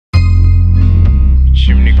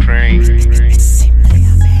Chymny Crane.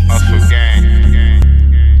 Us for gang.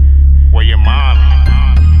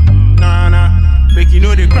 Woyemaamli Nana, make you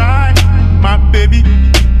know they cry, my baby.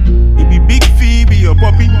 Ebe Biggfee be your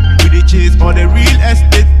puppy. We dey chase all the real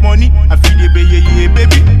estate money. I feel the Ebe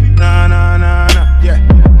baby. Nah, yeah.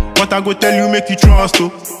 What I go tell you make you trust, oh.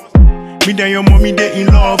 Me and your mommy they in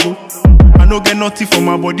love, oh. I no get nothing for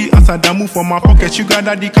my body as a damu for my pocket. Sugar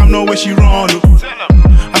daddy come know where she run, oh.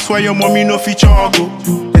 I swear your mommy no feature, go.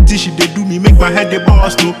 The thing she dey do me make my head dey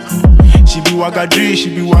bust, no. She be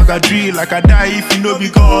wagadri, like I die if you no be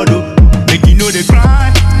God, oh. Make you know they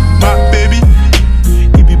cry, my baby.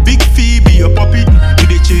 Ebe Biggfee be your puppy. We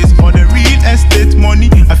dey chase all the real estate money.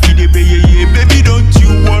 I feel the baby, don't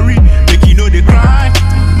you worry. Make you know they cry,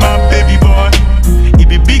 my baby boy.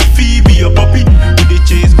 Ebe Biggfee be your puppy. We dey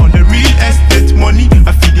chase all the real estate money.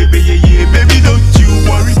 I feel the baby, don't you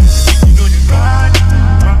worry. Make you know they cry,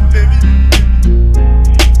 my baby.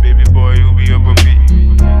 Baby boy, who be your puppy?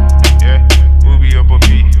 Yeah, who be your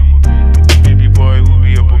puppy? Baby boy, who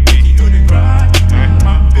be your puppy? You know they cry,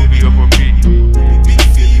 who be your puppy?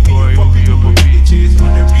 Baby boy, who be your puppy? Chase on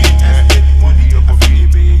the real estate money, your puppy.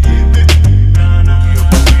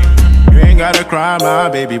 You ain't gotta cry, my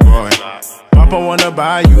baby boy. Papa wanna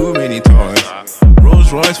buy you many toys.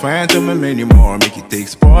 Rolls Royce, Phantom, and many more. Make you take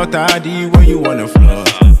Sport ID when you wanna flood.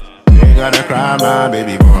 You ain't gotta cry, my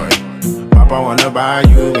baby boy. Papa wanna buy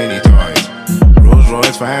you many toys. Rolls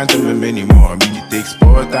Royce, Phantom, and many more. Make you take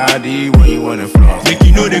Sport ID when you wanna flood. Make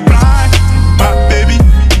you know they cry, my baby.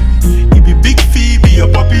 Ebe Biggfee be your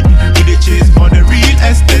puppy. We dey chase all the real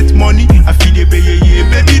estate money. I feel the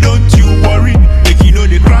baby, don't you worry. Make you know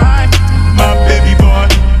they cry, my baby boy.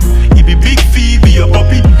 Ebe Biggfee be your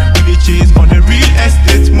puppy. We dey chase all the real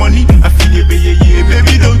estate money. I feel the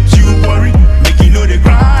baby, don't you worry. Make you know they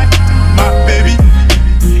cry, my baby.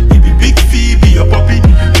 Ebe Biggfee be your puppy.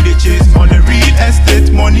 We dey chase all the real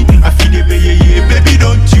estate money. I feel the baby,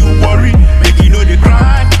 don't you worry. Make you know they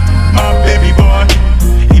cry, my baby boy.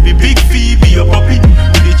 Ebe Biggfee be your puppy.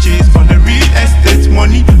 We dey chase all the real estate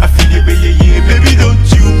money. I feel the baby, don't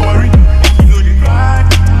you worry. Make you know they cry,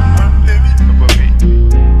 my baby.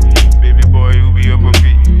 Baby boy, who be your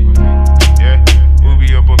puppy? Yeah, who be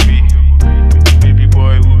your puppy? Baby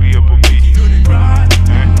boy, who be your puppy? You know they cry,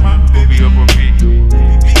 who be your puppy?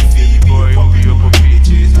 Baby boy, who be your puppy?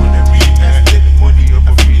 Chase on the real estate money, your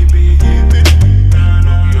puppy. Who be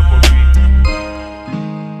your puppy?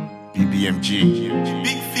 BBMG,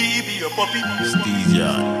 Biggfee be your puppy. Steez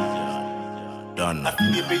yard, done.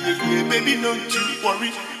 Baby, don't you worry,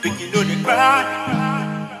 make you know they cry.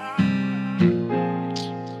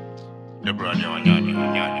 The brother on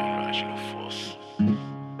your force.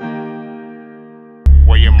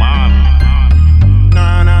 Woyemaamli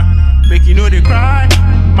Nana, make you know they cry,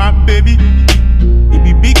 my baby.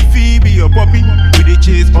 Ebe Biggfee be your puppy. We dey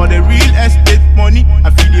chase all the real estate money. I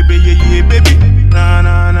feel the baby. Nah,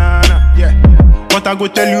 yeah. What I go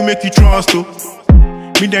tell you make you trust, oh.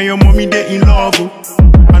 Me and your mommy they in love, oh.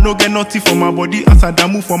 I no get nothing for my body as a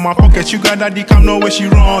damu for my pocket. Sugar daddy come know where she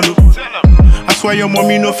run, oh. I swear your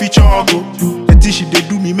mommy no feature, go. The thing she dey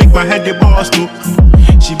do me make my head dey bust, no.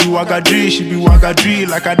 She be wagadri,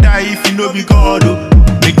 like I die if you no be God, oh.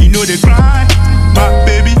 Make you know they cry, my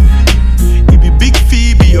baby. Ebe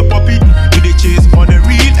Biggfee be your puppy. We dey chase all the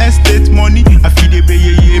real estate money. I feel the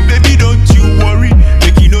baby, don't you worry.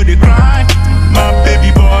 Make you know they cry, my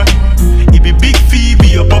baby boy. Ebe Biggfee be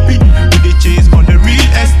your puppy. We dey chase all the real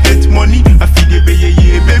estate money. I feel the baby,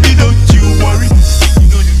 don't you worry. You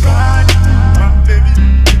know they cry, my baby.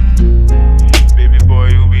 Baby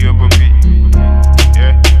boy, who be your puppy?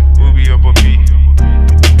 Yeah, who be your puppy?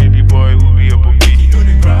 Baby boy, who be your puppy? You know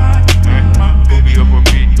they cry, who be your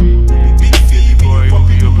puppy? Baby boy, who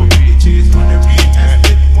be your puppy? Chase on the real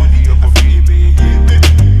estate money, your puppy.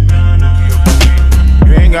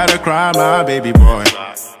 You ain't gotta cry, my baby boy.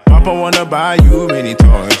 Papa wanna buy you many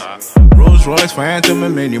toys. Rolls Royce, Phantom,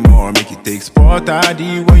 and many more. Make you take Sport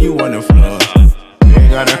ID when you wanna flood. You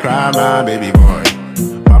ain't gotta cry, my baby boy.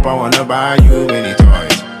 Papa wanna buy you many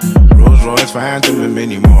toys. Rolls Royce, Phantom, and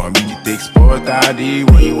many more. Make you take Sport ID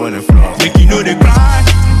when you wanna flood. Make you know they cry,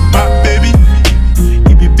 my baby.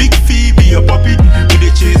 Ebe Biggfee be your puppy. We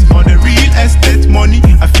dey chase all the real estate money.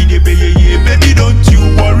 I feel the baby, don't you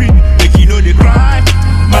worry. Make you know they cry,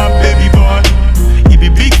 my baby boy.